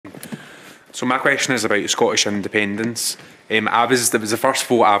So my question is about Scottish independence. It was the first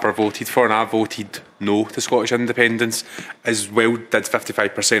vote I ever voted for, and I voted no to Scottish independence, as well did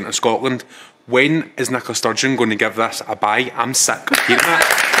 55% of Scotland. When is Nicola Sturgeon going to give this a buy? I'm sick of hearing that.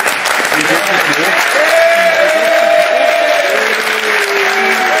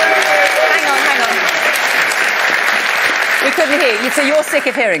 Hang on. We couldn't hear you, so you're sick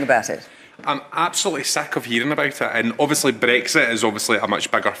of hearing about it? I'm absolutely sick of hearing about it, and obviously Brexit is obviously a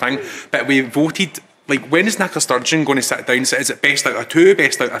much bigger thing, but we voted, like, when is Nicola Sturgeon going to sit down and say, is it best out of 2,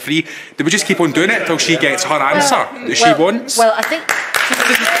 best out of 3? Do we just keep on doing it until she gets her answer that she wants? Well, I think...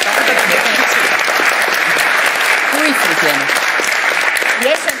 Briefly, Jim. The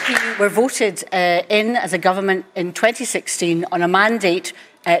SNP were voted in as a government in 2016 on a mandate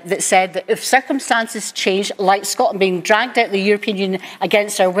that said that if circumstances change, like Scotland being dragged out of the European Union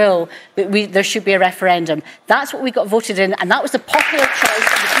against our will, that there should be a referendum. That's what we got voted in, and that was the popular choice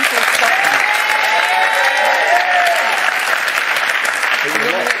of the people of Scotland.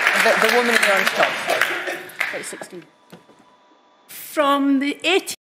 The woman in the orange top. 2016. From the 18th